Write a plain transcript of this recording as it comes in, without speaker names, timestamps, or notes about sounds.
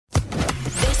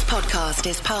podcast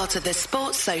is part of the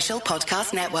Sports Social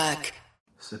Podcast Network.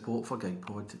 Support for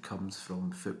Gigpod comes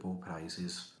from Football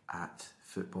Prizes at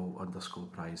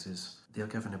football_prizes. They're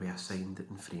giving away a signed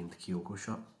and framed Kyogo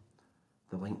shirt.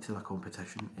 The link to the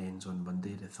competition ends on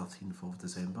Monday the 13th of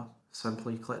December.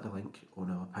 Simply click the link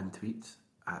on our pinned tweet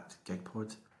at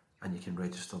Gigpod and you can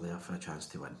register there for a chance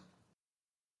to win.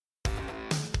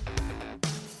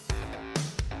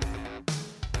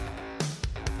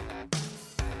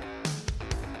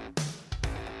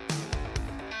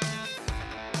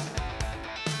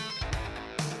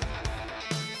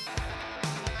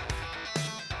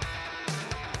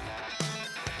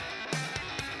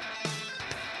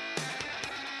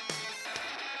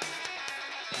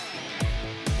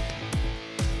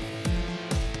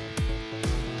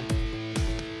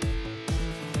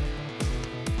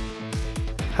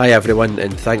 Hi everyone,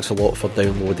 and thanks a lot for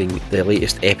downloading the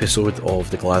latest episode of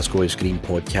the Glasgow is Green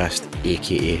podcast,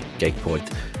 aka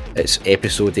Gigpod. It's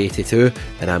episode 82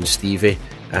 and I'm Stevie,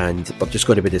 and we're just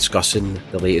going to be discussing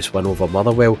the latest win over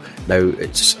Motherwell. Now,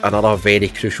 it's another very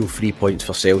crucial 3 points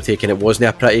for Celtic, and it wasn't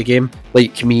a pretty game.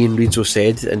 Like me and Rizzo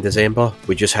said in December,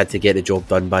 we just had to get the job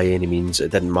done by any means. It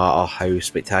didn't matter how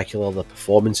spectacular the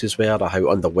performances were or how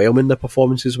underwhelming the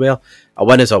performances were. A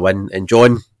win is a win, and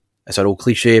John, it's an old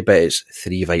cliche, but it's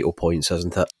 3 vital points,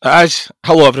 isn't it? It is.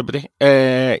 Hello, everybody.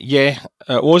 It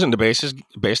wasn't the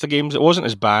best of games. It wasn't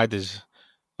as bad as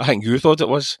I think you thought it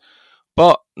was.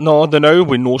 But no, now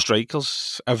with no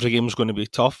strikers, every game's going to be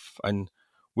tough, and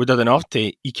we did enough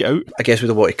to eke it out. I guess we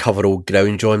don't want to cover old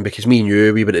ground, John, because me and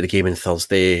you, we went to the game on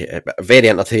Thursday. A very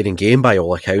entertaining game by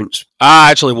all accounts. I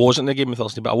actually wasn't at the game on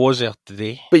Thursday, but I was there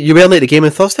today. But you weren't at the game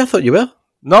on Thursday? I thought you were.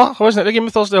 No, I wasn't at the game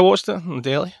on Thursday. I watched it on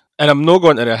daily. And I'm not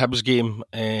going to the Hibs game,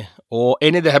 or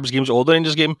any of the Hibs games or the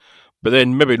Rangers game, but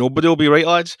then maybe nobody will be right,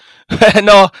 lads.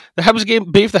 No, the Hibs game,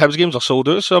 both the Hibs games are sold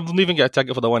out, so I didn't even get a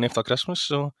ticket for the one after Christmas.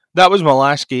 So that was my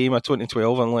last game of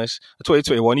 2012,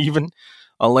 2021 even,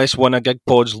 unless one of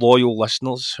Gigpod's loyal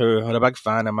listeners who are a big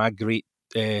fan of my great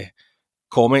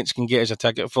comments can get us a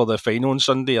ticket for the final on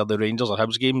Sunday, or the Rangers or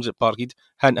Hibs games at Parkhead.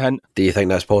 Hint, hint. Do you think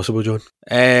that's possible, John?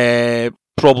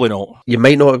 Probably not. You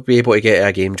might not be able to get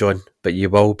a game, John, but you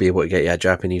will be able to get you a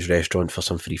Japanese restaurant for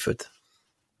some free food.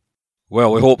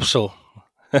 Well, we hope so.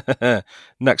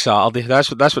 Next Saturday.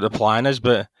 That's what the plan is,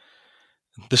 but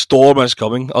the storm is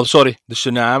coming. Oh, sorry, the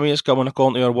tsunami is coming,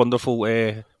 according to our wonderful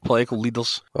political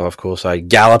leaders. Oh, of course,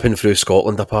 galloping through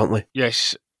Scotland, apparently.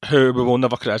 Yes, who we will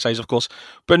never criticise, of course.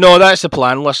 But no, that's the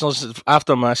plan, listeners.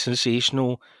 After my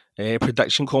sensational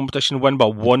prediction competition win by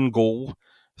 1 goal,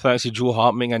 thanks to Joe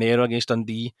Hart making an error against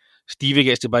Dundee, Stevie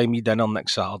gets to buy me dinner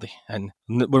next Saturday. And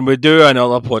when we do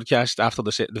another podcast after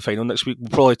the final next week, we'll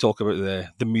probably talk about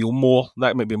the meal more.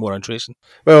 That might be more interesting.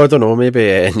 Well, I don't know.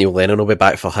 Maybe Neil Lennon will be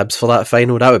back for Hibs for that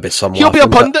final. That would be some. He'll be a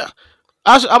pundit.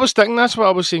 I was thinking that's what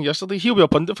I was saying yesterday. He'll be a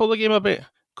pundit for the game, I bet.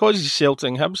 Because he's Celtic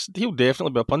and Hibs, he'll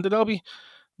definitely be a pundit. That'll be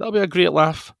a great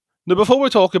laugh. Now, before we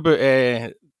talk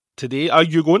about today, are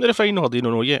you going to the final or do you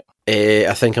not know yet?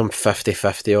 I think I'm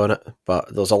 50-50 on it,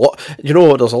 but there's a lot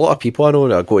of people I know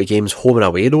that go to games home and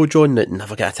away though, John, that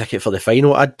never get a ticket for the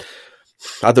final. I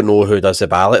don't know who does the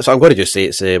ballots. I'm going to just say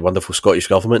it's the wonderful Scottish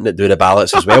Government that do the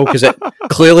ballots as well, because it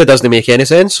clearly doesn't make any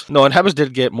sense. No, and Hibs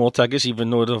did get more tickets, even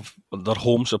though their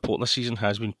home support this season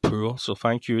has been poor, so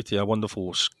thank you to a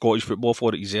wonderful Scottish football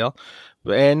authorities there.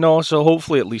 But no, so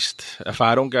hopefully at least if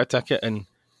I don't get a ticket, and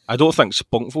I don't think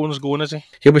Spunkphone's going, is he?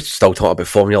 He'll be still talking about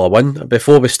Formula 1.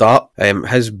 Before we start,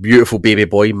 his beautiful baby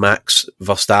boy, Max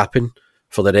Verstappen,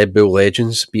 for the Red Bull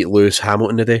Legends, beat Lewis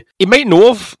Hamilton today. He might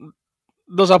know if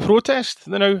there's a protest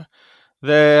now.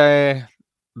 The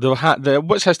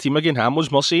what's his team again?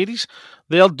 Hamilton's Mercedes.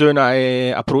 They're doing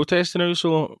a protest now,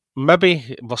 so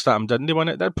maybe Verstappen didn't win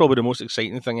it. That's probably the most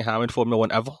exciting thing happening in Formula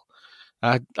 1 ever.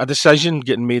 A decision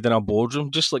getting made in a boardroom,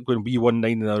 just like when we won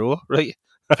 9 in a row, right?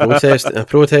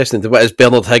 Protesting. What is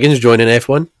Bernard Higgins joining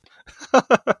F1?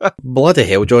 Bloody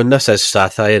hell, John, this is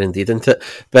satire indeed, isn't it?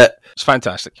 But it's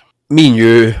fantastic. Me and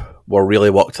you were really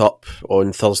worked up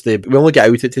on Thursday. We only get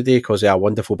out it today because of a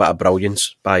wonderful bit of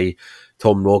brilliance by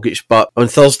Tom Rogic. But on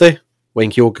Thursday, when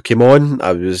Kyogo came on,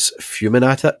 I was fuming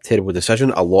at it. Terrible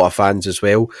decision. A lot of fans as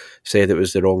well said it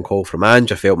was the wrong call from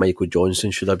Ange. I felt Michael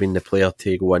Johnson should have been the player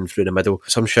to go in through the middle.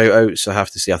 Some shout-outs. I have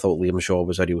to say, I thought Liam Shaw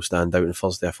was a real standout on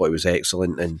Thursday. I thought he was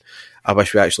excellent, and I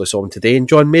wish we actually saw him today. And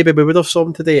John, maybe we would have saw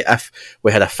him today if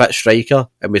we had a fit striker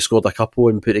and we scored a couple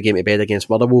and put the game to bed against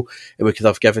Motherwell, and we could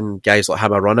have given guys like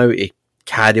him a run out to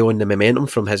carry on the momentum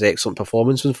from his excellent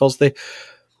performance on Thursday.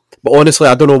 But honestly,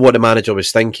 I don't know what the manager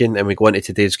was thinking, and we go into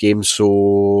today's game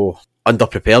so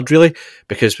underprepared, really,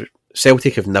 because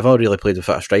Celtic have never really played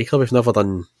without a striker. We've never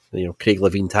done Craig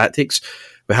Levein tactics.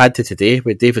 We had to today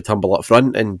with David Turnbull up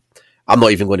front, and I'm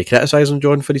not even going to criticise him,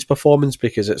 John, for his performance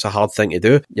because it's a hard thing to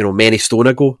do. Many stone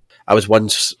ago, I was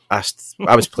once asked,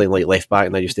 I was playing like left back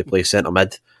and I used to play centre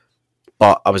mid,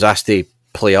 but I was asked to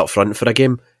play up front for a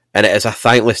game, and it is a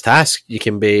thankless task. You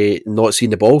can be not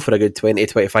seeing the ball for a good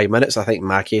 20-25 minutes. I think in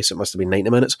my case it must have been 90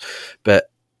 minutes,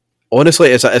 but honestly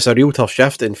it's a real tough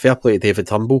shift, and fair play to David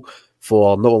Turnbull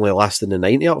for not only lasting the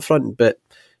 90 up front, but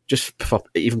just for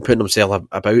even putting himself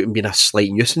about and being a slight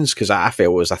nuisance, because I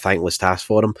felt it was a thankless task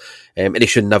for him, and he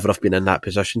should never have been in that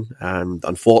position. And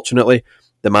unfortunately,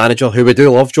 the manager, who we do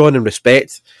love, John, and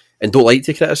respect and don't like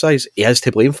to criticise, he is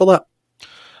to blame for that.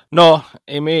 No,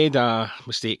 he made a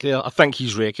mistake there. I think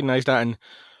he's recognised that, and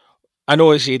I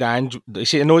know he said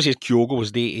Kyogo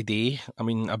was day to day. I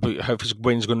mean, about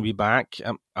when he's going to be back.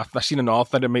 I've seen another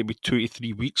thing, it might be 2 to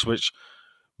 3 weeks, which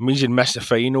means he'd miss the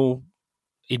final.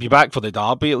 He'd be back for the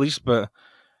derby at least, but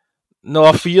no,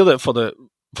 I fear that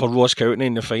for Ross County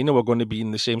in the final, we're going to be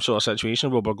in the same sort of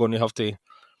situation where we're going to have to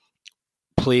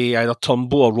play either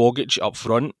Turnbull or Rogic up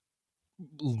front,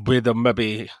 with them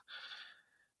maybe,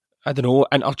 I don't know,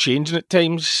 interchanging at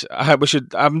times. I'm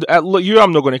not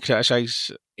going to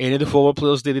criticise any of the forward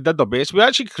players. They did their best. We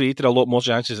actually created a lot more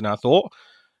chances than I thought.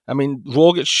 I mean,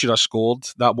 Rogic should have scored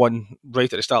that one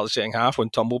right at the start of the second half when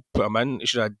Turnbull put him in. He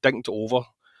should have dinked over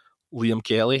Liam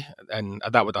Kelly, and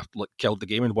that would have killed the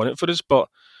game and won it for us. But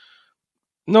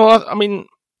no, I mean,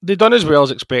 they done as well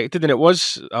as expected, and it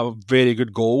was a very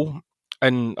good goal.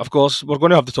 And of course, we're going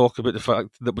to have to talk about the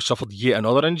fact that we suffered yet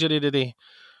another injury today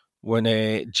when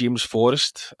James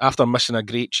Forrest, after missing a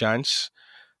great chance,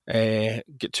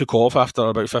 took off after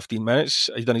about 15 minutes.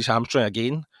 He's done his hamstring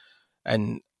again,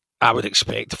 and I would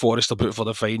expect Forrest to boot for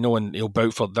the final, and he'll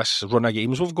bout for this run of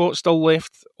games we've got still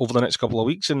left over the next couple of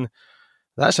weeks, and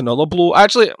that's another blow.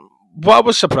 Actually, what I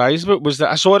was surprised about was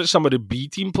that I saw that some of the B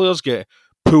team players get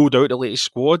pulled out of the latest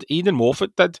squad. Aidan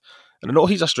Moffat did, and I know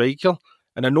he's a striker,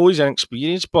 and I know he's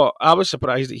inexperienced, but I was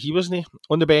surprised that he wasn't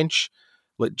on the bench,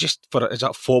 just for his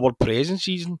forward presence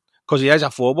season, because he is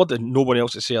a forward, and nobody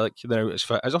else at Celtic now is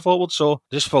fit as a forward. So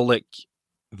just for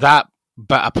that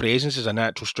bit of presence as a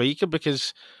natural striker,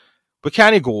 because we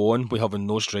can't go on with having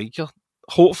no striker.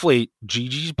 Hopefully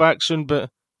Gigi's back soon, but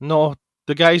no.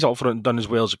 The guys up front done as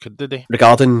well as they could today.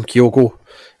 Regarding Kyogo,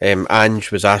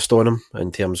 Ange was asked on him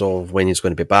in terms of when he's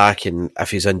going to be back and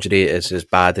if his injury is as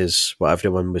bad as what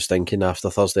everyone was thinking after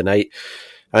Thursday night.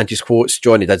 Ange's quotes,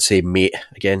 Johnny did say mate.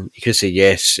 Again, he could say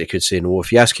yes, he could say no.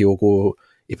 If you ask Kyogo,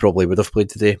 he probably would have played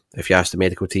today. If you ask the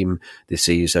medical team, they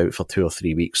say he's out for 2 or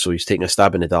 3 weeks. So he's taking a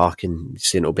stab in the dark and he's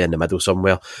saying it'll be in the middle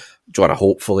somewhere. John,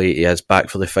 hopefully he is back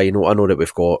for the final. I know that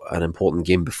we've got an important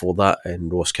game before that in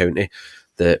Ross County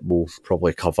that we'll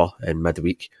probably cover in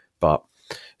midweek, but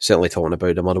certainly talking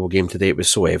about the Motherwell game today, it was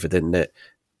so evident that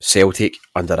Celtic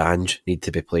under Ange need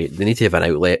to be played. They need to have an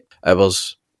outlet.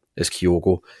 Ours is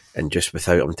Kyogo, and just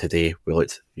without him today, we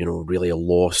looked, really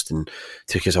lost and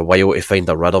took us a while to find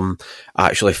a rhythm. I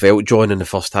actually felt, John, in the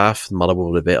first half,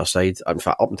 Motherwell were the better side. In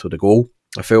fact, up until the goal,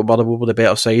 I felt Motherwell were the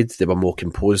better side. They were more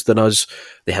composed than us.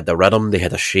 They had the rhythm, they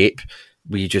had a shape.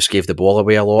 We just gave the ball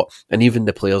away a lot. And even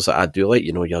the players that I do like,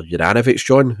 your Juranovic,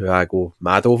 John, who I go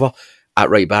mad over, at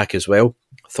right back as well,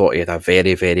 thought he had a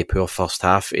very, very poor first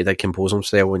half. He did compose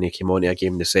himself when he came on to a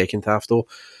game in the second half, though.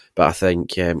 But I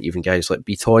think even guys like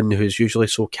Beaton, who's usually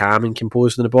so calm and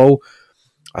composed in the ball,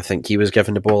 I think he was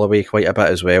giving the ball away quite a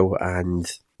bit as well.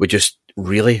 And we just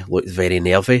really looked very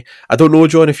nervy. I don't know,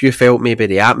 John, if you felt maybe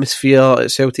the atmosphere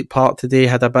at Celtic Park today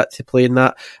had a bit to play in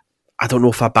that. I don't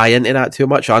know if I buy into that too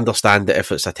much. I understand that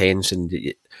if it's a tense and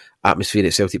atmosphere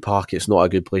at Celtic Park, it's not a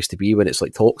good place to be when it's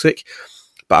toxic.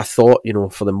 But I thought,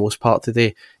 for the most part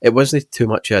today, it wasn't too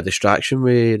much of a distraction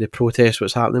with the protest,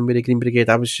 what's happening with the Green Brigade.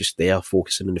 I was just there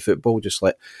focusing on the football, just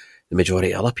like the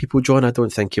majority of other people, John. I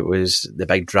don't think it was the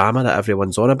big drama that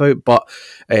everyone's on about. But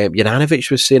Juranovic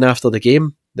was saying after the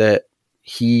game that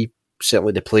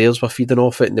certainly the players were feeding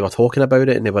off it and they were talking about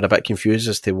it and they were a bit confused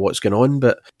as to what's going on.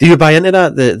 But do you buy into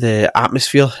that? The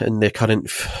atmosphere in the current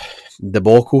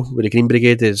debacle with the Green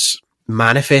Brigade is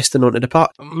manifesting onto the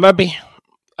park? Maybe.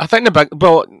 I think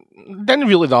didn't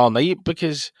really the other night,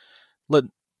 because I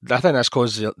think that's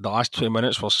because the last 2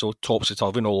 minutes were so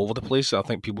topsy-turvy and all over the place that I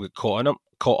think people get caught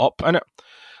up in it.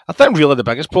 I think really the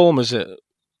biggest problem is that,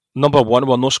 number one,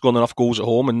 we're not scoring enough goals at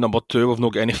home, and number two, we've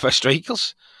not got any fit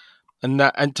strikers. And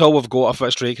that until we've got a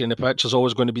fit striker in the pitch, there's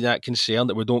always going to be that concern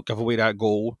that we don't give away that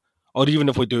goal. Or even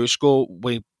if we do score,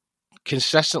 we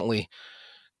consistently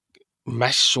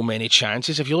miss so many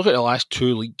chances. If you look at the last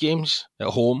 2 league games at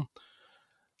home,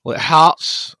 like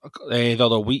Hearts the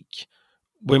other week,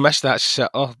 we missed that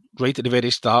sitter right at the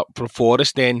very start for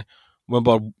Forest. Then when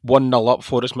we're 1-0 up,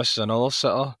 Forest misses another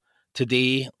sitter.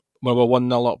 Today, when we're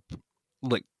 1-0 up,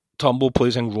 like Turnbull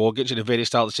plays in Rogic at the very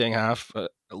start of the second half.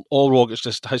 All Rogic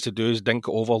just has to do is dink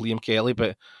it over Liam Kelly,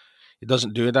 but he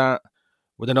doesn't do that.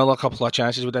 With another couple of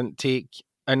chances we didn't take.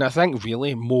 And I think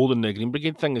really more than the Green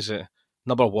Brigade thing is that,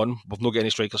 number one, we've not got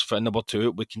any strikers fit. Number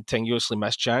two, we continuously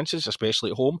miss chances,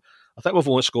 especially at home. I think we've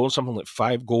only scored something like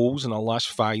 5 goals in our last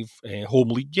 5 home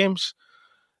league games.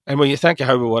 And when you think of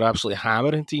how we were absolutely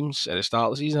hammering teams at the start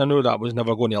of the season, I know that was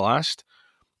never going to last.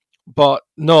 But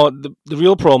no, the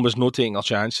real problem was not taking our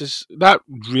chances. That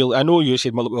really, I know you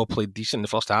said Motherwell played decent in the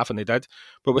first half, and they did,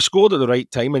 but we scored at the right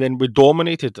time, and then we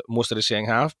dominated most of the second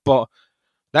half. But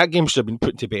that game should have been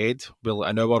put to bed with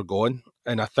an hour gone,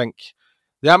 and I think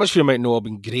the atmosphere might not have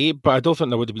been great, but I don't think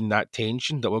there would have been that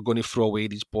tension that we're going to throw away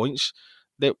these points.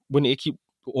 That we need to keep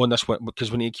on this one,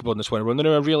 because we need to keep on this one run. And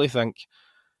I really think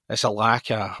it's a lack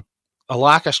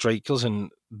of strikers and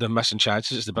the missing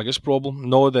chances is the biggest problem.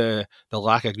 Not the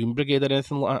lack of Green Brigade or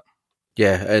anything like that.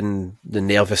 Yeah, and the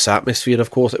nervous atmosphere,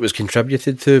 of course, it was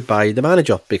contributed to by the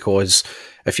manager, because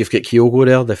if you've got Kyogo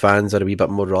there, the fans are a wee bit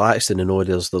more relaxed and they know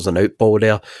there's an outball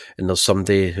there and there's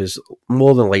somebody who's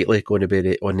more than likely going to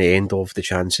be on the end of the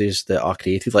chances that are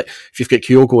created. Like, if you've got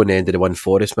Kyogo on the end of the one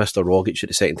Forest, Mr. Rogic at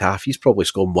the second half, he's probably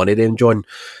scored one of them, John.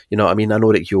 You know what I mean? I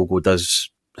know that Kyogo does...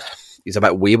 He's a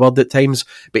bit wayward at times,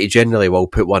 but he generally will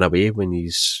put one away when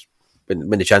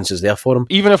the chance is there for him.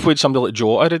 Even if we had somebody like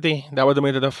Jota today, that would have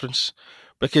made a difference,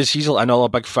 because he's another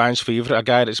big fan's favourite, a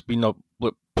guy that's been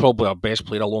probably our best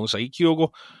player alongside Kyogo.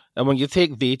 And when you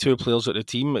take the 2 players at the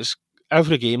team, it's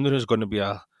every game there is going to be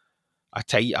a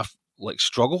tight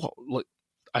struggle. Like,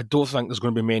 I don't think there's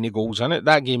going to be many goals in it.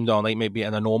 That game the other night may be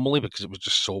an anomaly because it was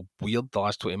just so weird the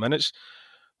last 20 minutes.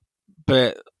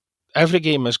 But every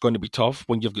game is going to be tough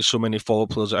when you've got so many forward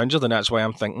players injured, and that's why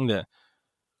I'm thinking that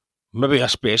maybe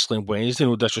especially on Wednesday,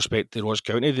 no disrespect to Ross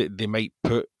County, that they might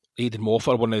put Aidan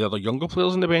Moffat or one of the other younger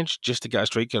players on the bench just to get a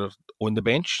striker on the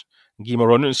bench and give him a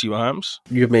run and see what happens.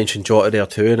 You've mentioned Jota there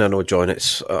too, and I know, John,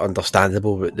 it's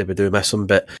understandable that we do miss him,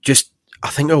 but just I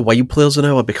think our wide players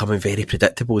now are becoming very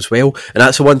predictable as well, and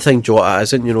that's the one thing Jota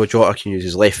isn't. You know, Jota can use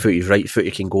his left foot, his right foot,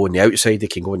 he can go on the outside, he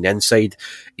can go on the inside,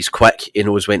 he's quick, he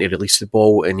knows when to release the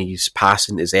ball, and his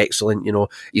passing is excellent, you know,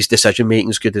 his decision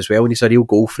making is good as well, and he's a real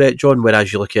goal threat, John,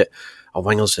 whereas you look at our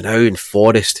wingers now in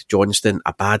Forest, Johnston,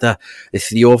 Abada, the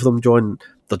 3 of them, John,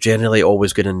 they're generally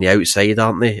always good on the outside,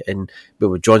 aren't they? But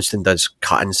with Johnston does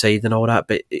cut inside and all that,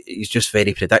 but he's just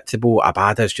very predictable.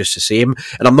 Abada's just the same.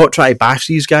 And I'm not trying to bash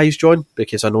these guys, John,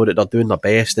 because I know that they're doing their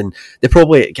best, and they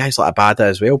probably, guys like Abada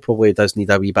as well, probably does need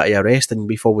a wee bit of a rest, and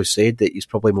we've always said that he's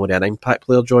probably more an impact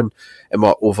player, John, and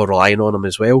we're over-relying on him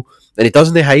as well. And he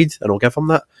doesn't hide, and I'll give him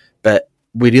that, but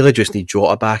we really just need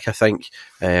Jota back, I think.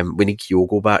 We need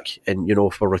Kyogo back, and, you know,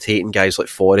 if we're rotating guys like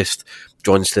Forrest,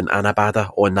 Johnston and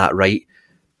Abada on that right,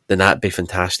 then that'd be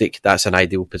fantastic. That's an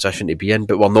ideal position to be in,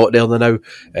 but we're not there now.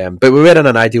 But we were in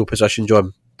an ideal position,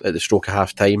 John, at the stroke of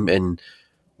half time, and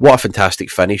what a fantastic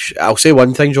finish. I'll say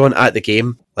one thing, John, at the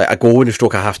game, like a goal in the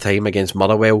stroke of half time against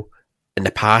Motherwell, in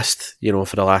the past, you know,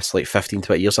 for the last 15,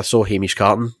 20 years, I saw Hamish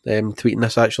Carton tweeting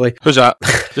this, actually. Who's that?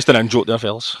 Just an in-joke there,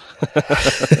 fellas.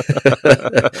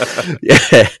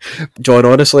 Yeah. John,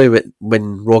 honestly,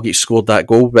 when Rogic scored that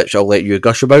goal, which I'll let you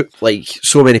gush about,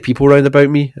 so many people round about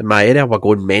me in my area were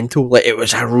going mental. It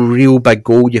was a real big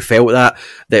goal. You felt that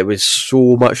there was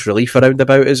so much relief around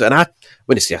about us. And I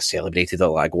wouldn't say I celebrated it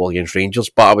like a goal against Rangers,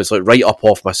 but I was right up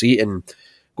off my seat and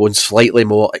going slightly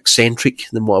more eccentric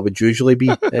than what I would usually be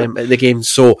at the game.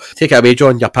 So take it away,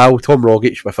 John, your pal Tom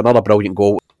Rogic with another brilliant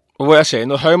goal. Well, wait a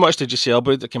second, how much did you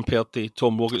celebrate it compared to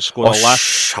Tom Rogic scoring a last?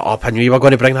 Shut up, I knew you were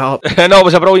going to bring that up. No, it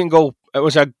was a brilliant goal. It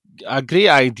was a great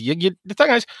idea. The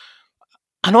thing is,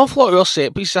 an awful lot of our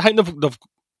set pieces, I think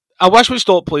I wish we'd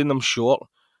stop playing them short.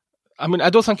 I mean, I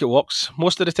don't think it works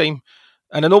most of the time.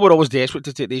 And I know we're always desperate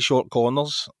to take these short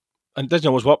corners, and it doesn't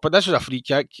always work, but this was a free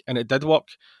kick, and it did work.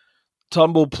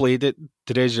 Turnbull played it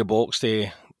to the edge of the box to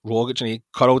Rogic, and he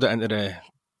curled it into the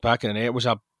back of the net. It was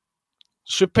a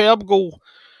superb goal.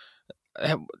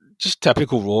 Just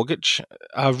typical Rogic.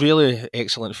 A really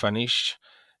excellent finish.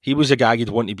 He was the guy you'd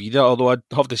want to be there, although I'd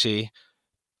have to say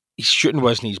his shooting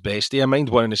wasn't his best day. I mind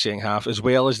one in the second half, as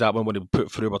well as that one when he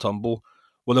put through by Turnbull.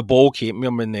 When the ball came to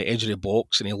him in the edge of the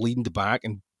box and he leaned back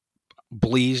and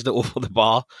blazed it over the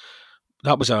bar,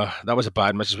 that was a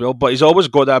bad miss as well. But he's always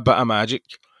got that bit of magic.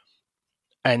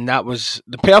 And that was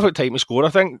the perfect time to score. I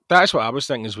think that's what I was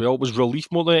thinking as well. It was relief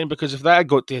more than anything, because if that had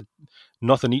got to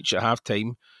nothing each at half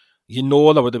time, you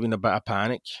know there would have been a bit of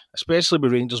panic, especially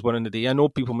with Rangers winning the day. I know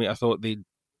people might have thought they'd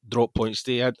drop points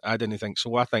today. I didn't think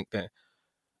so. I think that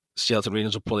Celtic and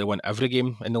Rangers will probably win every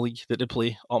game in the league that they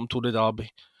play up until the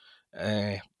derby.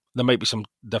 There might be some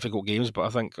difficult games, but I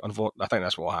think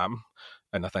that's what will happen.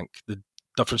 And I think the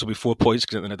difference will be 4 points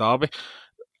getting in the derby.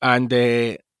 And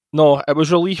no, it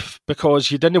was relief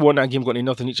because you didn't want that game going to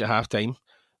nothing each at half time.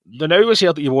 The now we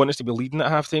said that you want us to be leading at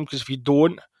half time, because if you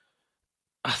don't,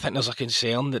 I think there's a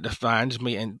concern that the fans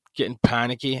might end getting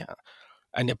panicky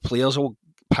and the players will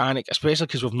panic, especially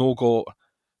because we've not got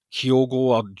Kyogo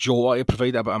or Jota to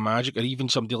provide a bit of magic, or even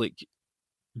somebody like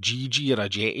Gigi or a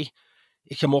Jetty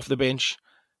to come off the bench.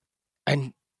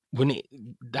 And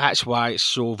that's why it's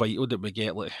so vital that we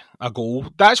get like a goal.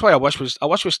 That's why I wish we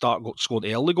scored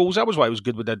early goals. That was why it was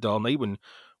good we did the other night when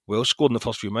Wales scored in the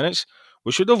first few minutes.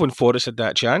 We should have when Forrest had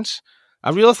that chance. I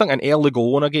really think an early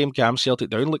goal in a game calms Celtic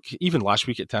down. Like even last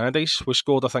week at Tannadice, we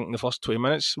scored I think in the first 20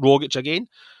 minutes. Rogic again,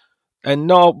 and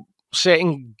no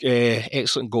setting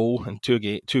excellent goal in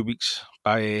 2 weeks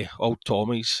by old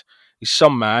Tommy's. He's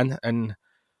some man, and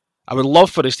I would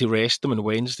love for us to rest him on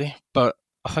Wednesday, but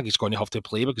I think he's going to have to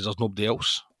play because there's nobody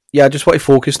else. Yeah, I just want to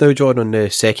focus now, John, on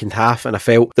the second half, and I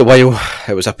felt that while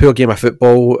it was a poor game of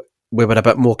football, we were a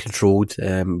bit more controlled.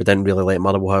 We didn't really let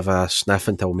Motherwell have a sniff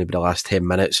until maybe the last 10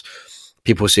 minutes.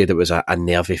 People said it was a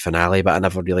nervy finale, but I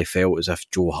never really felt as if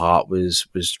Joe Hart was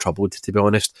troubled, to be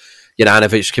honest.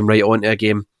 Juranovic came right onto a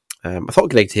game. I thought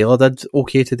Greg Taylor did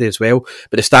okay today as well,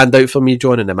 but the standout for me,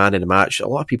 John, and the man of the match, a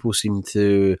lot of people seem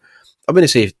to, I'm going to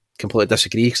say completely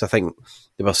disagree, because I think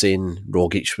they were saying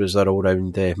Rogic was their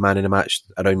all-round man of the match,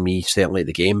 around me, certainly at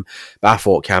the game, but I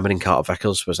thought Cameron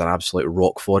Carter-Vickers was an absolute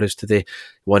rock for us today. He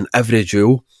won every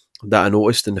duel that I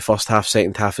noticed in the first half,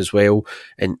 second half as well,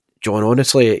 and John,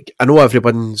 honestly, I know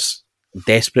everyone's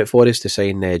desperate for us to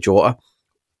sign Jota,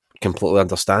 completely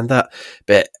understand that,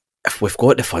 but if we've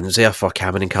got the funds there for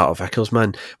Cameron Carter-Vickers,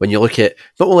 man, when you look at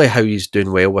not only how he's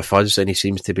doing well with us and he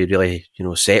seems to be really,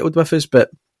 settled with us, but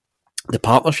the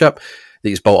partnership that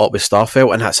he's built up with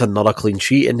Starfelt, and that's another clean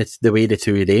sheet, and the way the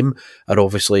two of them are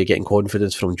obviously getting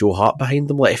confidence from Joe Hart behind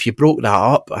them. Like, if you broke that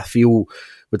up, I feel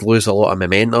we'd lose a lot of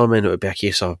momentum and it would be a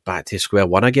case of back to square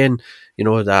one again.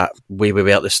 That way we were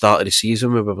at the start of the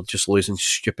season where we were just losing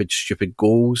stupid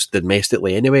goals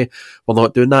domestically anyway. We're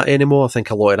not doing that anymore. I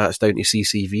think a lot of that's down to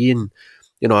CCV, and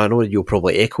I know you'll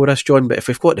probably echo this, John, but if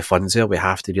we've got the funds there, we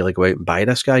have to really go out and buy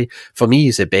this guy. For me,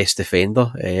 he's the best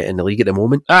defender in the league at the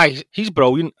moment. Aye, he's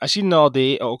brilliant. I seen the other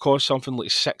day it'll cost something like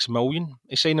 $6 million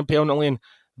to sign him permanently, and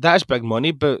that is big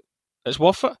money, but it's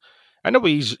worth it. In a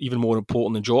way, he's even more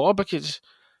important than Jota, because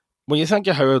when you think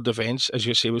of how our defence, as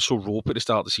you say, was so rope at the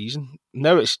start of the season,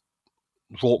 now it's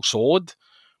rock solid.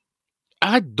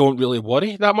 I don't really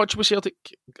worry that much about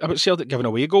Celtic giving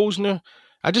away goals now.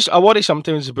 I worry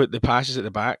sometimes about the passes at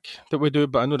the back that we do,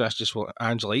 but I know that's just what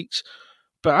Ange likes.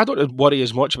 But I don't worry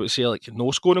as much about Celtic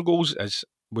no scoring goals as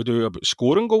we do about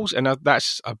scoring goals, and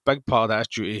that's a big part of that's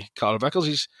due to Carter-Vickers.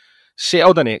 He's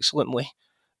settled in excellently,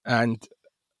 and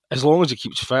as long as he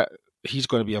keeps fit, he's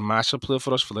going to be a massive player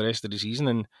for us for the rest of the season.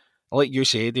 And like you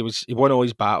said, he won all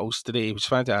his battles today. He was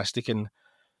fantastic, and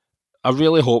I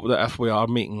really hope that if we are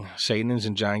making signings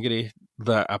in January,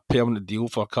 that a permanent deal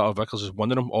for Carter-Vickers is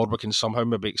one of them, or we can somehow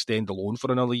maybe extend the loan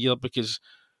for another year, because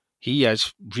he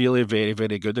is really very,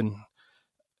 very good, and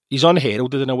he's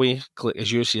unheralded in a way.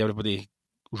 As you see, everybody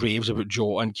raves about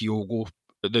Jota and Kyogo,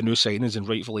 the new signings, and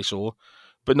rightfully so.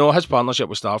 But no, his partnership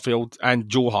with Starfelt and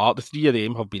Joe Hart, the three of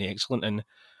them have been excellent, and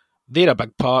they're a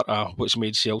big part of what's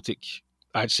made Celtic,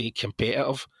 I'd say,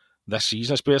 competitive this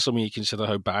season, especially when you consider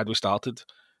how bad we started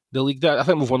the league. I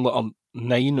think we've won like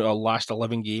 9 of our last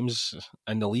 11 games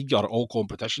in the league, or all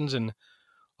competitions, and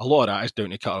a lot of that is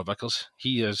down to Carter-Vickers.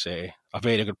 He is a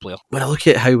very good player. When I look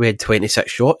at how we had 26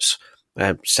 shots,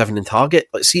 7 in target,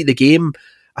 let's see the game,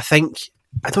 I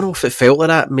don't know if it felt like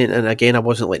that. I mean, and again, I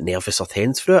wasn't like nervous or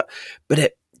tense for it, but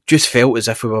it just felt as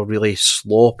if we were really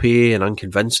sloppy and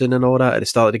unconvincing and all that at the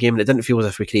start of the game, and it didn't feel as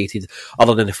if we created,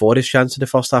 other than the Forest chance in the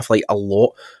first half, like a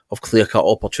lot of clear-cut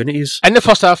opportunities. In the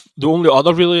first half, the only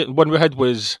other really one we had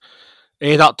was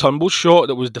that Turnbull shot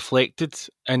that was deflected,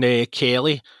 and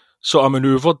Kelly sort of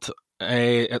manoeuvred,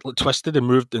 it twisted and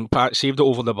moved and saved it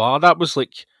over the bar. That was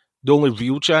like the only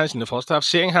real chance in the first half.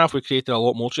 Second half, we created a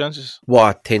lot more chances. What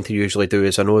I tend to usually do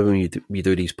is, I know when we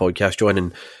do these podcasts, John,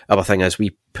 and our thing is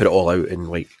we put it all out in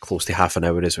like close to half an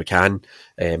hour as we can.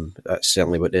 That's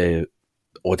certainly what the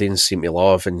audience seem to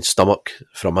love and stomach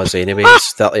from us anyway.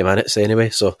 It's 30 minutes anyway,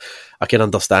 so I can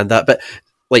understand that. But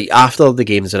like after the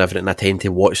games and everything, I tend to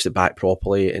watch it back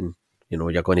properly, and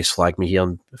you're going to slag me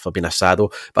here for being a sado,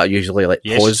 but I usually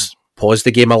pause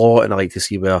the game a lot, and I like to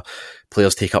see where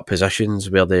players take up positions,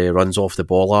 where the runs off the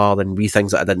ball are, and wee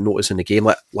things that I didn't notice in the game.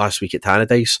 Like last week at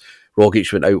Tannadice,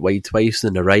 Rogic went out wide twice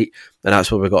and the right, and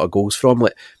that's where we got our goals from.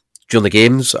 Like during the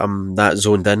games, I'm that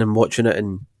zoned in and watching it,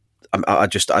 and I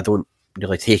don't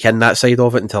really take in that side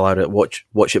of it until I watch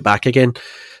it back again.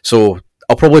 So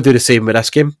I'll probably do the same with this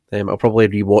game. I'll probably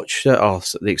rewatch it or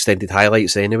the extended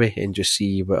highlights anyway, and just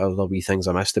see what other wee things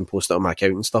I missed and post it on my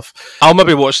account and stuff. I'll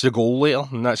maybe watch the goal later,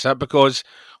 and that's it, because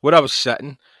where I was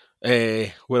sitting,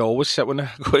 where I always sit when I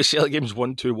go to Celtic games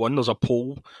 1-2-1, there's a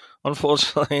pole,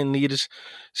 unfortunately, in near us.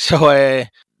 So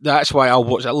that's why I'll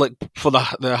watch it. Like for the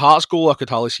Hearts goal, I could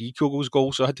hardly see Kyogo's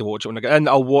goal, so I had to watch it when I get in.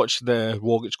 I'll watch the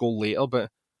Rogic goal later, but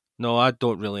no, I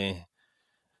don't really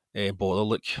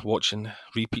bother watching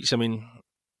repeats. I mean,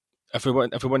 if we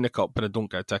win the cup but I don't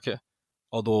get a ticket,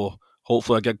 although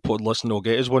hopefully a Gigpod listener will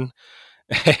get us one,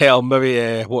 I'll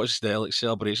maybe watch the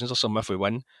celebrations or something if we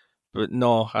win. But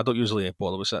no, I don't usually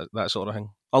bother with that sort of thing,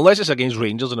 unless it's against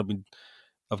Rangers and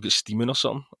I've got steaming or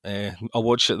something. I'll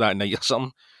watch it that night or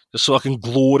something, just so I can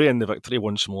glory in the victory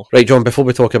once more. Right, John, before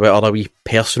we talk about other wee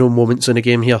personal moments in the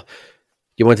game here,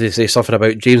 you wanted to say something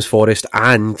about James Forrest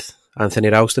and Anthony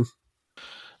Ralston?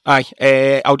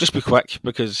 Aye, I'll just be quick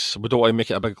because we don't want to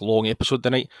make it a big long episode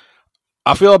tonight.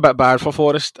 I feel a bit bad for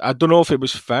Forrest. I don't know if he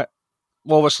was fit.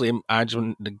 Well, obviously,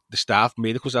 management, the staff,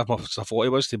 medical staff, I thought he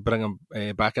was to bring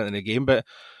him back into the game, but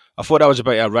I thought that was a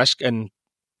bit of a risk, and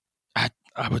I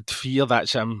would fear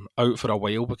that's him out for a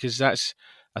while, because that's,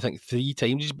 I think, 3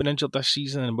 times he's been injured this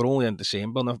season, and we're only in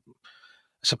December. And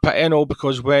it's a pity,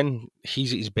 because when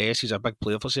he's at his best, he's a big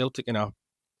player for Celtic, and I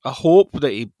hope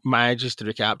that he manages to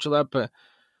recapture that, but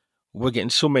we're getting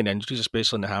so many injuries,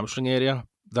 especially in the hamstring area.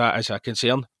 That is a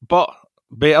concern. But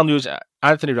better news,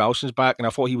 Anthony Ralston's back, and I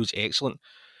thought he was excellent.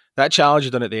 That challenge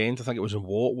he done at the end, I think it was in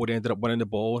Watt, where he ended up winning the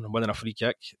ball and winning a free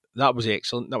kick. That was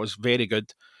excellent. That was very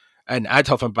good. And I'd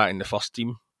have him back in the first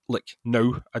team. Like,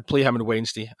 now, I'd play him on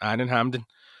Wednesday and in Hampden.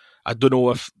 I don't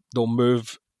know if they'll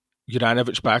move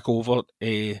Juranovic back over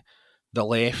the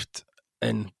left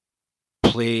and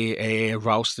play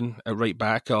Ralston at right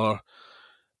back, or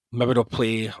maybe they'll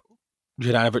play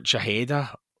Juranovic ahead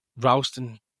of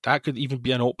Ralston. That could even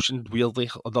be an option, weirdly,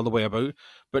 or the other way about.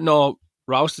 But no,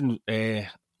 Ralston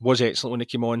was excellent when he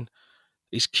came on.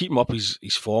 He's keeping up his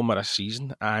form of this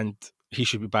season, and he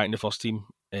should be back in the first team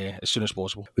as soon as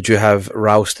possible. Would you have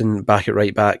Ralston back at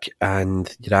right back and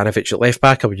Juranovic at left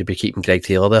back, or would you be keeping Greg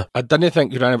Taylor there? I didn't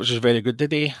think Juranovic was very good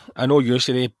today. I know you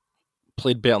said he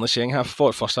played better in the second half. I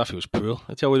thought first half he was poor,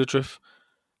 to tell you the truth.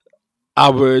 I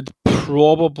would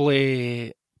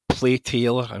probably play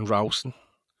Taylor and Ralston,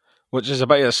 which is a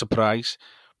bit of a surprise,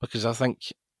 because I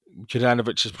think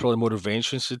Juranovic is probably more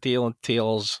adventurous than Taylor, and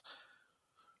Taylor's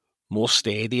more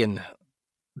steady and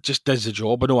just does the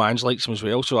job. I know Ange likes him as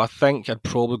well, so I think I'd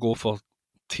probably go for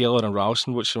Taylor and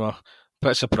Ralston, which I'm a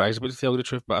bit surprised about, to tell you the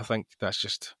truth, but I think that's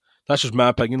just my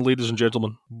opinion, ladies and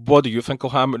gentlemen. What do you think will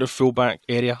happen in the full-back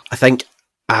area? I think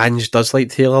Ange does like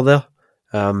Taylor there,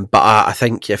 but I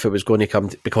think if it was going to come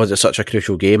because it's such a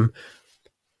crucial game,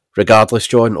 regardless,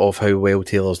 John, of how well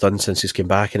Taylor's done since he's come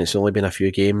back, and it's only been a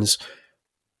few games,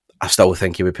 I still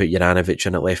think he would put Juranovic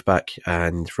in at left back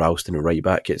and Ralston at right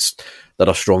back. They're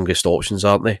our strongest options,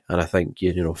 aren't they? And I think,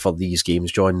 for these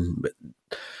games, John,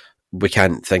 we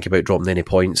can't think about dropping any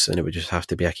points, and it would just have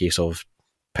to be a case of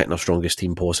picking our strongest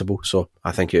team possible. So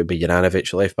I think it would be Juranovic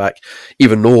at left back,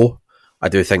 even though I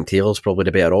do think Taylor's probably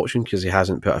the better option because he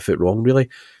hasn't put a foot wrong, really.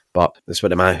 But that's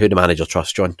what who the manager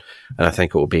trusts, John. And I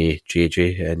think it will be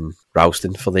JJ and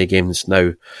Ralston for the games.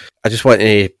 Now, I just want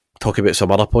to talk about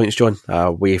some other points, John,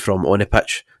 away from on the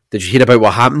pitch. Did you hear about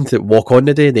what happened at Walk On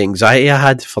today? The anxiety I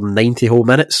had for 90 whole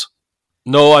minutes?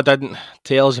 No, I didn't.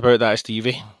 Tell us about that,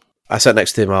 Stevie. I sat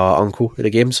next to my uncle at the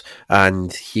games,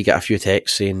 and he got a few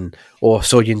texts saying, "Oh, I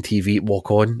saw you on TV at Walk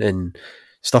On," and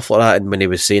stuff like that. And when he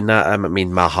was saying that, I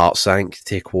mean, my heart sank,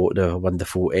 to quote the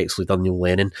wonderful, excellent done Neil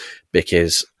Lennon,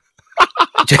 because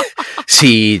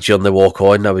see, during the Walk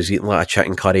On, I was eating like a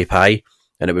chicken curry pie,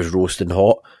 and it was roasting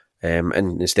hot.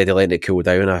 And instead of letting it cool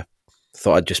down, I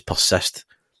thought I'd just persist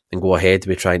and go ahead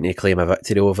with trying to claim a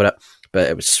victory over it. But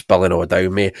it was spilling all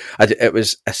down me. It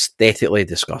was aesthetically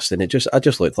disgusting. I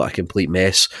just looked like a complete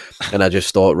mess. And I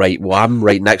just thought, right, well, I'm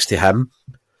right next to him,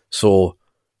 so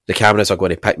the cameras are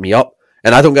going to pick me up.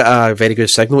 And I don't get a very good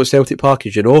signal at Celtic Park,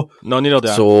 as you know. No, neither do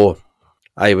I. So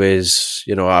I was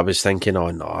thinking,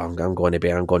 oh no, I'm going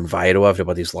viral.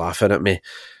 Everybody's laughing at me.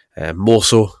 More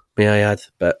so, may I add.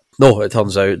 But no, it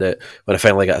turns out that when I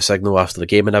finally got a signal after the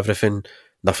game and everything,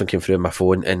 nothing came through on my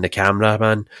phone, and the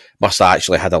cameraman must have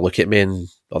actually had a look at me,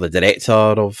 or the director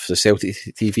of the Celtic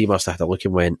TV must have had a look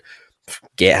and went,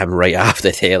 get him right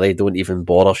after telly. Don't even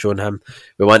bother showing him.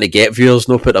 We want to get viewers,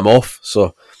 no put them off.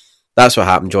 So that's what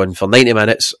happened, John. For 90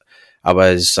 minutes, I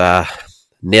was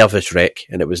nervous wreck,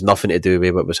 and it was nothing to do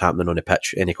with what was happening on the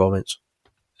pitch. Any comments?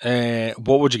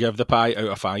 What would you give the pie out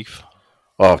of 5?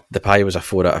 Oh, the pie was a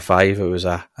 4 out of 5. It was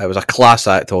a class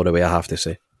act all the way, I have to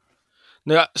say.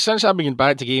 Now, since I've been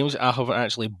back to games, I haven't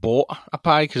actually bought a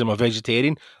pie because I'm a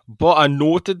vegetarian, but I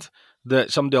noted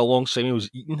that somebody alongside me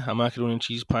was eating a macaroni and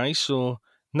cheese pie, so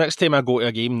next time I go to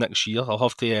a game next year, I'll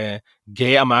have to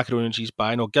get a macaroni and cheese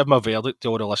pie, and I'll give my verdict to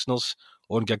all the listeners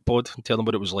on Gigpod and tell them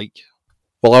what it was like.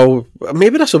 Well,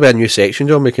 maybe this will be a new section,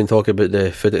 John. We can talk about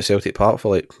the food at Celtic Park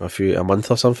for like a month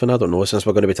or something. I don't know, since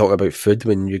we're going to be talking about food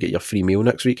when you get your free meal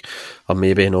next week. Or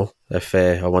maybe, if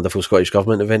a wonderful Scottish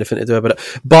Government have anything to do about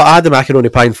it. But I had the macaroni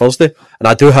pie on Thursday, and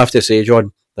I do have to say,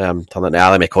 John, I'm turning to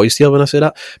Ali McCoy's here when I say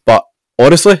that, but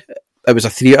honestly, it was a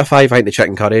 3 out of 5. I think the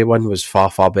chicken curry one was far,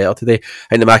 far better today.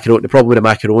 I think the problem with the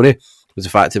macaroni was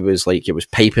the fact it was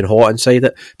piping hot inside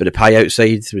it, but the pie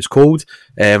outside was cold,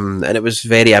 and it was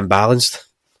very imbalanced.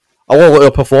 A lot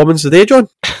of performance today, John.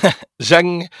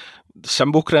 Zing,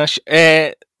 cymbal crash.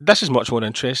 This is much more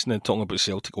interesting than talking about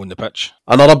Celtic on the pitch.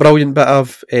 Another brilliant bit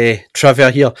of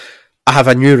trivia here. I have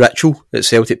a new ritual at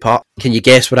Celtic Park. Can you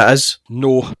guess what it is?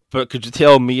 No, but could you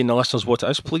tell me and the listeners what it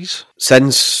is, please?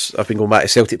 Since I've been going back to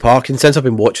Celtic Park, and since I've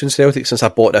been watching Celtic, since I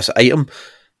bought this item,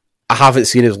 I haven't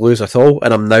seen us lose at all,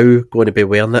 and I'm now going to be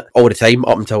wearing it all the time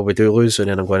up until we do lose, and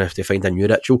then I'm going to have to find a new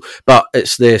ritual. But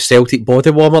it's the Celtic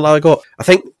body warmer that I got. I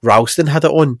think Ralston had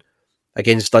it on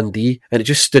against Dundee, and it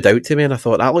just stood out to me, and I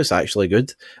thought, that looks actually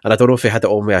good. And I don't know if he had it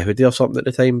on with a hoodie or something at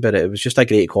the time, but it was just a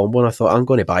great combo, and I thought, I'm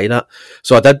going to buy that.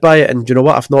 So I did buy it, and do you know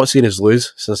what? I've not seen us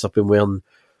lose since I've been wearing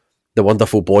the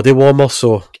wonderful body warmer,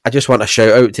 so I just want a shout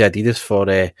out to Adidas for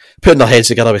putting their heads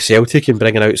together with Celtic and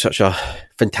bringing out such a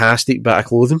fantastic bit of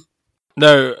clothing.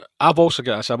 Now, I've also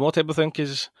got a similar type of thing,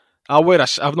 because I've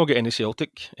not got any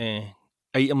Celtic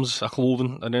items,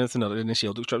 clothing, or anything, or any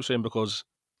Celtic strips in, because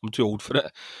I'm too old for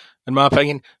it, in my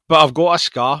opinion. But I've got a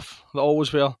scarf that I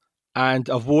always wear, and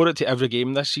I've wore it to every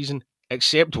game this season,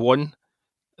 except one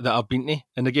that I've been to.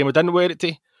 In the game I didn't wear it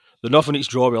to, the Nothing Eats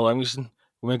draw with Livingston,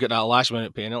 when we got that last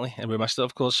minute penalty, and we missed it,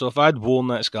 of course. So if I'd worn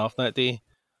that scarf that day,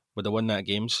 would have won that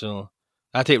game. So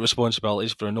I take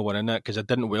responsibilities for not winning that, because I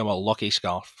didn't wear my lucky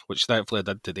scarf, which thankfully I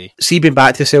did today. See, being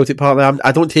back to Celtic Park,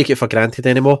 I don't take it for granted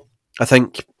anymore. I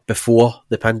think before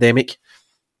the pandemic,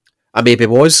 I maybe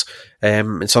was,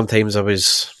 and sometimes I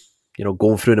was,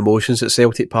 going through the motions at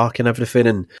Celtic Park and everything,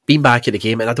 and being back at the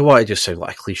game. And I don't want to just sound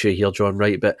like a cliche here, John,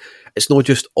 right? But it's not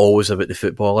just always about the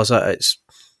football, is it? It's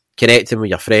connecting with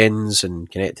your friends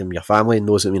and connecting with your family, and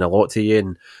those that mean a lot to you.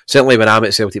 And certainly when I'm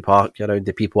at Celtic Park, around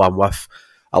the people I'm with,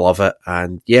 I love it.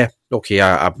 And yeah, okay,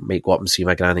 I might go up and see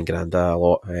my gran and granda a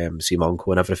lot, see my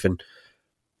uncle and everything,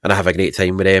 and I have a great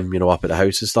time with them, up at the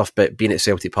house and stuff. But being at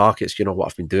Celtic Park, it's what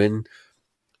I've been doing,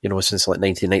 since like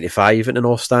 1995 at the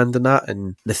North Stand and that.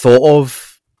 And the thought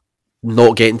of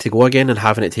not getting to go again and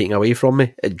having it taken away from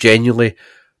me, it genuinely,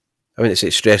 I mean, it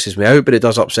stresses me out, but it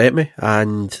does upset me.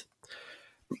 And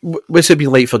what's it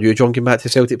been like for you, John, going back to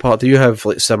Celtic Park? Do you have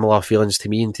like similar feelings to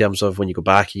me in terms of when you go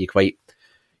back, are you quite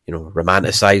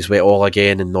romanticise it all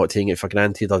again and not taking it for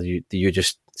granted, or do you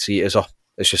just see it as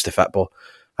it's just a football?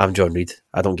 I'm John Reid.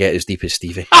 I don't get as deep as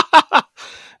Stevie.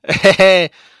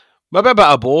 Maybe a bit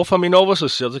of both. I mean, obviously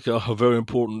Celtic are a very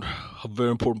important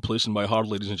place in my heart,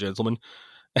 ladies and gentlemen.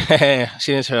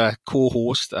 Seeing as how I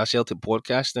co-host a Celtic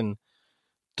podcast, and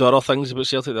there are other things about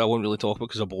Celtic that I won't really talk about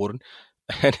because they're boring.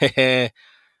 And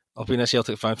I've been a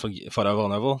Celtic fan for forever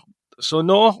and ever. So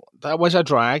no, that was a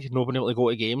drag, not being able to go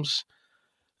to games.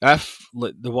 If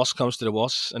the worst comes to the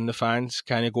worst and the fans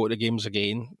can't go to the games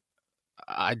again,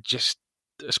 it's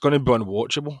going to be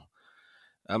unwatchable.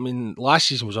 I mean, last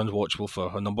season was unwatchable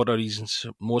for a number of reasons,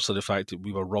 mostly the fact that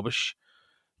we were rubbish.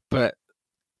 But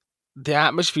the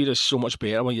atmosphere is so much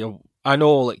better. I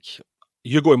know,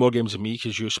 you go to more games than me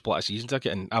because you split a season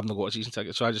ticket, and I've not got a season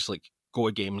ticket, so I just go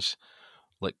to games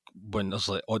when there's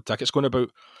odd tickets going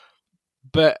about.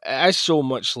 But it is so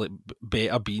much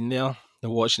better being there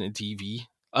than watching it on TV.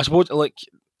 I suppose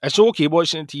it's okay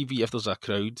watching it on TV if there's a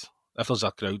crowd. If there's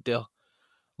a crowd there,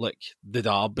 like the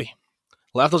derby.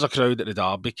 If there's a crowd at the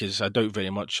derby, because I doubt very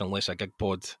much, unless a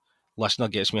Gigpod listener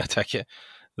gets me a ticket,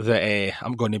 that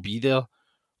I'm going to be there.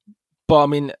 But I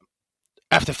mean,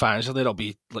 if the fans are there, it'll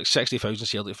be 60,000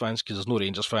 Celtic fans, because there's no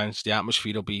Rangers fans. The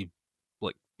atmosphere will be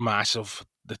massive.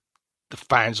 The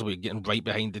fans will be getting right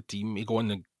behind the team. You go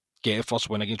in and get a first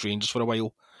win against Rangers for a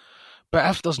while. But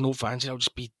if there's no fans, it'll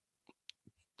just be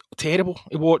terrible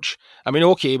to watch. I mean,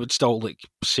 okay, we'd still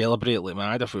celebrate like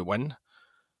mad if we win,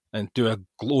 and do a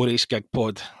glorious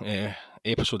Gigpod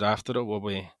episode after it where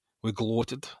we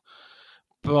gloated.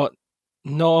 But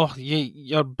no,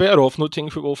 you're better off not taking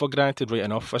football for granted, right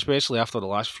enough, especially after the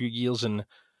last few years. And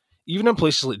even in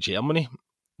places like Germany,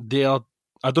 I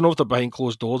don't know if they're behind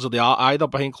closed doors, or they are either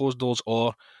behind closed doors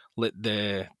or like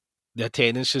the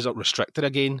attendances are restricted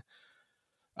again.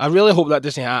 I really hope that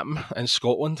doesn't happen in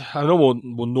Scotland. I know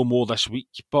we'll know more this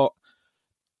week, but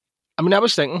I mean, I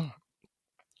was thinking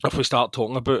if we start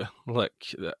talking about like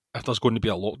if there's going to be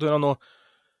a lockdown or not,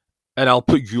 and I'll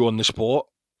put you on the spot.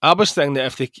 I was thinking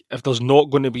that if there's not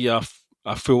going to be a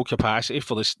full capacity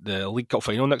for the League Cup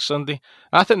final next Sunday,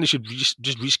 I think they should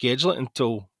just reschedule it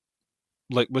until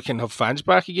like we can have fans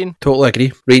back again. Totally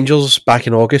agree. Rangers back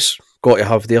in August got to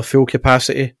have their full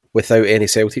capacity without any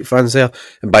Celtic fans there,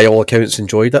 and by all accounts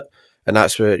enjoyed it. And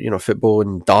that's what football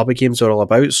and derby games are all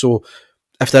about. So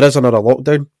if there is another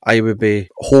lockdown, I would be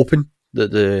hoping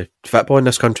that the football in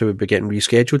this country would be getting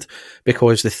rescheduled,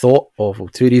 because the thought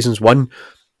of two reasons. One,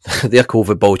 they're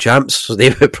Covidball champs, so they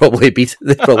would probably beat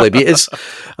us.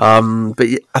 But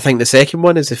I think the second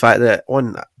one is the fact that,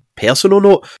 on a personal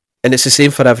note, and it's the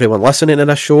same for everyone listening to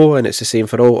this show, and it's the same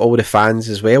for all the fans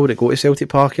as well that go to Celtic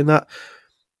Park and that,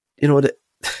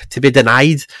 to be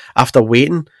denied after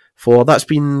waiting for, that's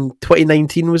been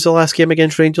 2019 was the last game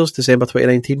against Rangers, December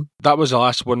 2019. That was the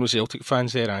last one with Celtic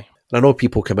fans there, aye. And I know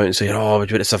people come out and say,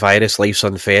 it's a virus, life's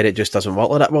unfair, it just doesn't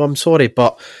work like that. Well, I'm sorry,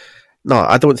 but no,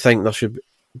 I don't think there should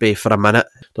be, for a minute,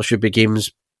 there should be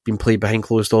games being played behind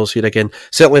closed doors here again.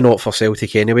 Certainly not for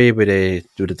Celtic anyway, with the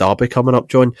derby coming up,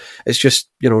 John. It's just,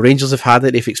 Rangers have had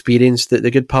it, they've experienced the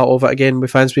good part of it again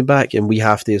with fans being back, and we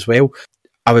have to as well.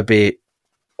 I would be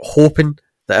hoping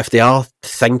that if they are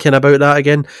thinking about that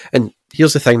again, and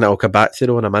here's the thing that I'll come back to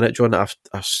though in a minute, John, that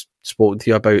I've spoken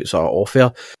to you about sort of off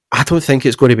air. I don't think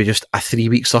it's going to be just a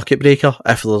 3-week circuit breaker.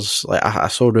 If there's, like, I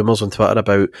saw rumours on Twitter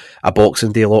about a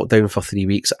Boxing Day lockdown for 3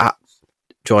 weeks.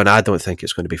 John, I don't think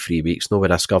it's going to be 3 weeks. No,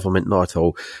 with this government, not at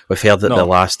all. We've heard that the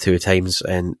last 2 times,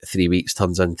 and 3 weeks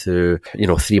turns into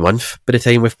 3 months by the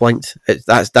time we've blinked.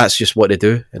 That's just what they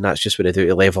do, and that's just what they do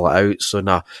to level it out.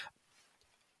 So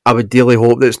I would dearly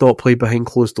hope that it's not played behind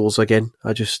closed doors again.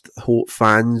 I just hope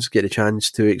fans get a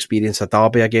chance to experience a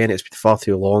derby again. It's been far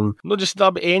too long. Not just a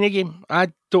derby, any game.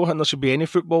 I don't think there should be any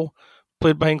football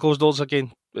played behind closed doors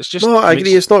again. It's just I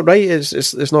agree. It's not right.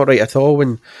 It's not right at all.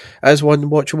 And as one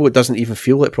watchable, it doesn't even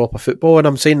feel like proper football. And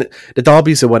I'm saying that the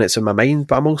derby's the one that's in my mind,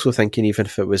 but I'm also thinking even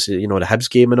if it was the Hibs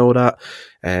game and all that,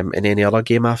 and any other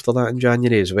game after that in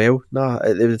January as well.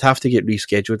 It would have to get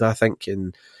rescheduled, I think.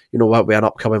 And you know what, with an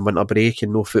upcoming winter break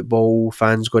and no football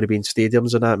fans going to be in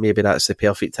stadiums and that, maybe that's the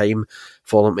perfect time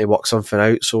for them to work something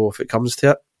out. So if it comes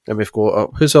to it, and we've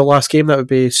got who's our last game? That would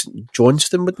be St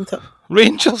Johnstone, wouldn't it?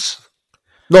 Rangers.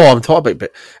 No, I'm talking about,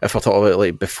 but if we're talking about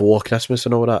like before Christmas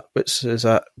and all that, is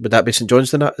that, would that be St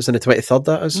Johnstone? That is in the 23rd.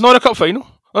 That is not a cup final.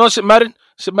 Oh, no, St Mirren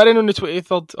on the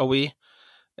 23rd away.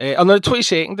 On the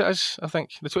 22nd, it is, I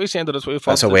think. The 22nd or the 21st.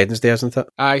 That's a Wednesday, isn't it?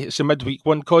 Aye, it's a midweek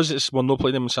one, because we're not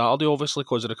playing them on Saturday, obviously,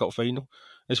 because of the cup final.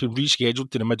 It's been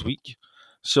rescheduled to the midweek.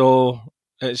 So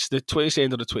it's the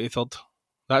 22nd or the 23rd.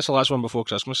 That's the last one before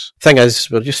Christmas. Thing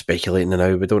is, we're just speculating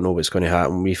now. We don't know what's going to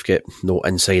happen. We've got no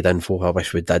inside info. I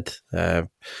wish we did.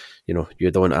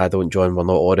 You don't, I don't, John. We're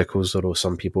not oracles, although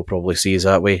some people probably see us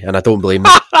that way, and I don't blame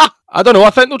them. I don't know. I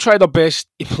think they'll try their best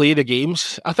to play the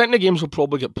games. I think the games will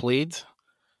probably get played.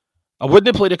 I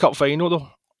wouldn't play the cup final though.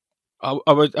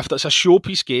 I would, if it's a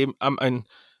showpiece game. I'm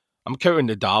counting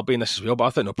the derby in this as well, but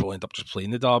I think they'll probably end up just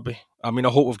playing the derby. I mean, I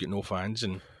hope we've got no fans,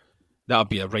 and that'd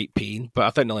be a right pain. But I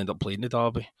think they'll end up playing the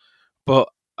derby. But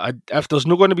if there's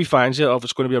not going to be fans there, or if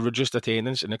it's going to be a reduced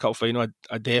attendance in the cup final,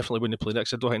 I definitely wouldn't play that,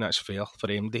 because I don't think that's fair for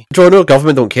MD. John, no,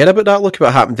 government don't care about that. Look at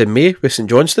what happened in May with St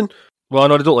Johnstone. Well, I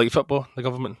know they don't like football. The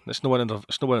government, it's not one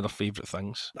of their favourite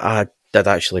things. I did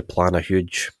actually plan a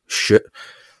huge shoot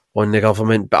on the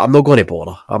government, but I'm not going to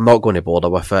bother. I'm not going to bother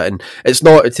with it, and it's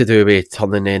not to do with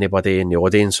turning anybody in the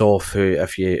audience off. Who,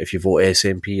 if you vote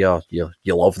SNP or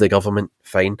you love the government,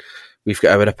 fine. We've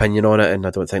got our opinion on it, and I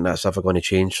don't think that's ever going to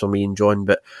change for me and John.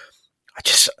 But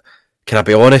can I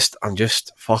be honest? I'm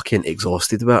just fucking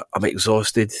exhausted with it. I'm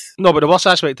exhausted. No, but the worst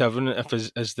aspect of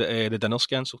it is the dinner's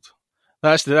cancelled.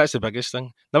 That's the biggest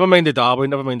thing. Never mind the derby,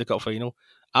 never mind the cup final.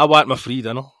 I want my free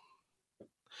dinner.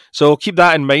 So keep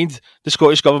that in mind, the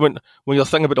Scottish Government, when you're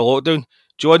thinking about the lockdown.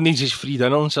 John needs his free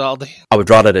dinner on Saturday. I would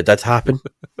rather it did happen.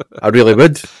 I really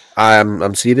would.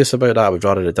 I'm serious about that. I would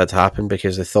rather it did happen,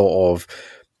 because the thought of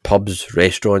pubs,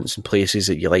 restaurants and places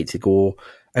that you like to go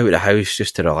out of the house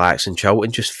just to relax and chill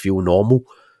and just feel normal,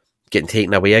 getting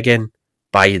taken away again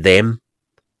by them,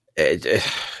 it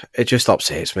just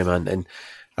upsets me, man. And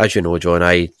as you know, John,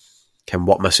 I can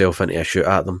work myself into a shoot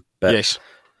at them. But yes.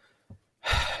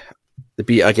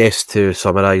 I guess to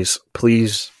summarise,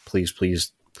 please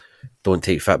don't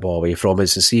take football away from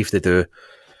us, and see if they do,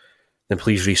 then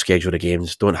please reschedule the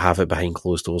games. Don't have it behind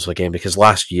closed doors again, because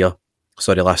last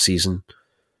season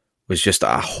was just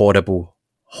a horrible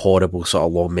sort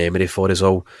of long memory for us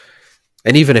all.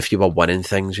 And even if you were winning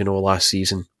things, last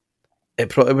season,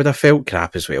 it would have felt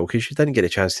crap as well, because you didn't get a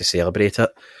chance to celebrate it.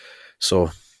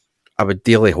 So I would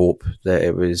dearly hope that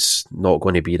it was not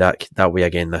going to be that way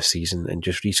again this season, and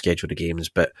just reschedule the games.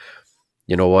 But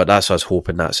you know what? That's us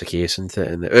hoping that's the case, isn't it?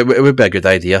 And it would be a good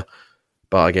idea.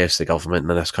 But I guess the government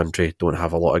in this country don't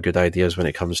have a lot of good ideas when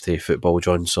it comes to football,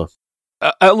 John. So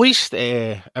at least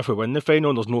if we win the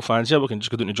final and there's no fans here, we can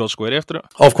just go down to George Square after it.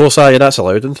 Of course, that's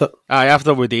allowed, isn't it?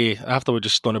 After we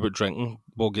just done about drinking,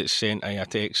 we'll get sent a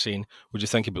text saying, "Would you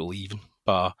think about leaving?"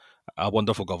 But a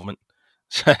wonderful government.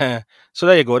 So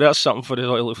there you go. That's something for us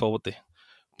to look forward to.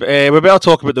 But we better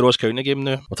talk about the Ross County game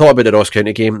now. We'll talk about the Ross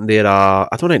County game. I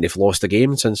don't think they've lost a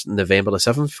game since November the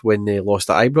 7th when they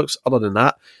lost at Ibrox. Other than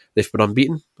that, they've been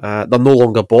unbeaten. They're no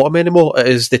longer bottom anymore. It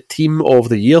is the team of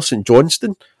the year, St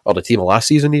Johnstone, or the team of last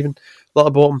season even, that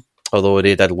are bottom. Although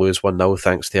they did lose 1-0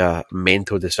 thanks to a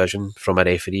mental decision from a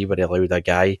referee where he allowed a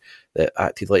guy that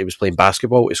acted like he was playing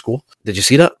basketball to score. Did you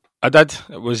see that? I did.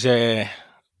 It was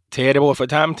terrible. If it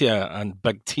happened to a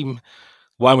big team,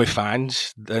 one with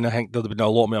fans, then I think there'd have been a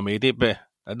lot more made it, but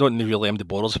I don't really have the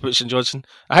borders about St Johnstone.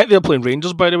 I think they're playing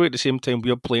Rangers, by the way, at the same time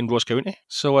we're playing Ross County.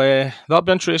 So that'll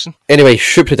be interesting. Anyway,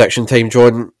 shoot prediction time,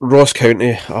 John. Ross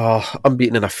County are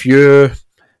unbeaten in a few,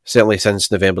 certainly since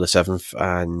November the 7th,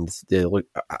 and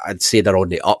I'd say they're on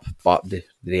the up, but the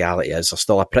reality is they're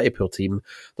still a pretty poor team.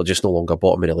 They're just no longer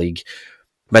bottom of the league.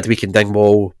 Midweek in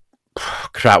Dingwall,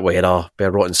 crap weather, bit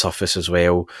of rotten surface as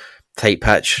well, tight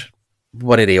pitch.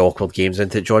 One of the awkward games,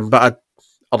 isn't it, John? But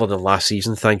other than last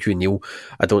season, thank you, Neil,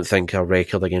 I don't think our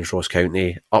record against Ross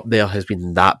County up there has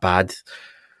been that bad.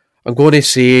 I'm going to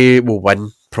say we'll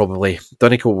win, probably. Don't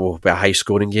think it will be a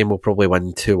high-scoring game. We'll probably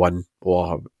win 2-1,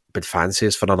 or bid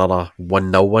fancies for another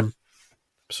 1-0 one.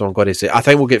 So I'm going to say, I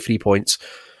think we'll get 3 points,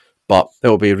 but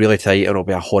it'll be really tight and it'll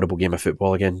be a horrible game of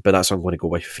football again. But that's what I'm going to go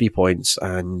with. 3 points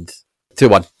and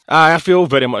 2-1. I feel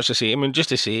very much the same. And just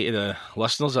to say to the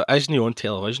listeners, it isn't on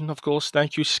television, of course.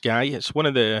 Thank you, Sky. It's one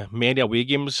of the many away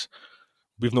games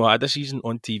we've not had this season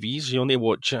on TV. So you only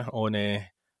watch it on, I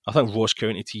think, Ross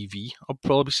County TV. I'll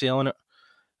probably be selling it.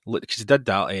 Because they did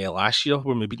that last year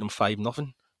when we beat them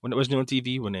 5-0 when it wasn't on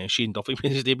TV, when Shane Duffy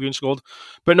made his debut and scored.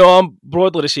 But no, I'm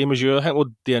broadly the same as you. I think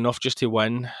we'll do enough just to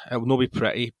win. It will not be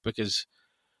pretty because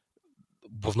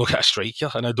we've not got a striker,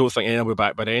 and I don't think anyone will be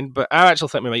back by then. But I actually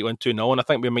think we might win 2-0, and I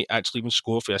think we might actually even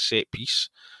score for a set piece.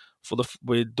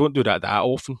 We don't do that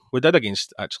often. We did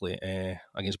against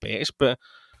Betis, but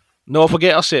no, if we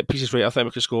get our set pieces right, I think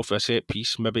we could score for a set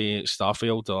piece, maybe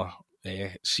Starfield or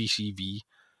CCV,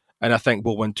 and I think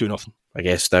we'll win 2-0. I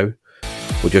guess now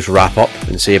we'll just wrap up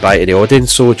and say bye to the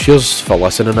audience. So cheers for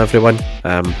listening, everyone.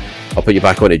 I'll put you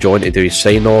back on to John to do his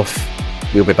sign off.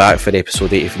 We'll be back for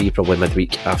episode 83 probably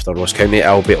midweek after Ross County.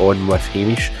 I'll be on with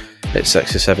Hamish at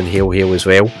 67 Hail as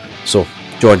well. So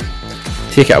John,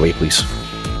 take it away please.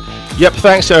 Yep,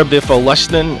 thanks to everybody for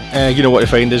listening. You know what to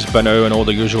find us by now on all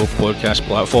the usual podcast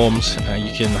platforms.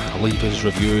 You can leave us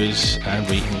reviews and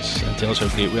ratings and tell us how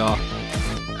great we are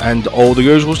and all the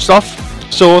usual stuff.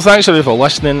 So thanks everybody for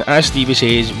listening. As Stevie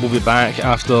says, we'll be back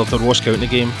after the Ross County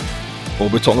game. We'll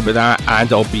be talking about that,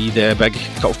 and it'll be the big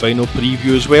cup final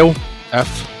preview as well,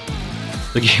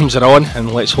 if the games are on,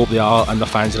 and let's hope they are and the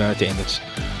fans are in attendance.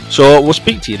 So we'll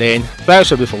speak to you then.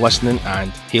 Thanks everybody for listening,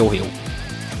 and hail hail.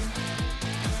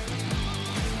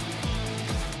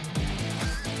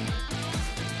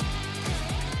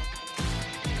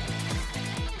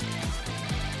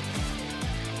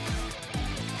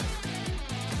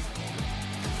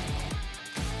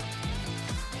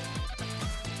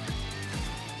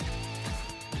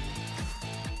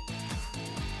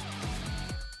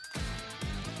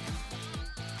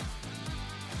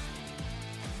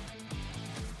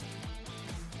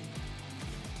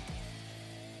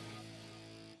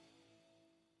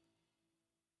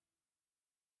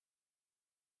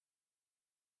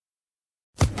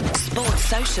 Sports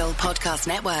Social Podcast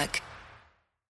Network.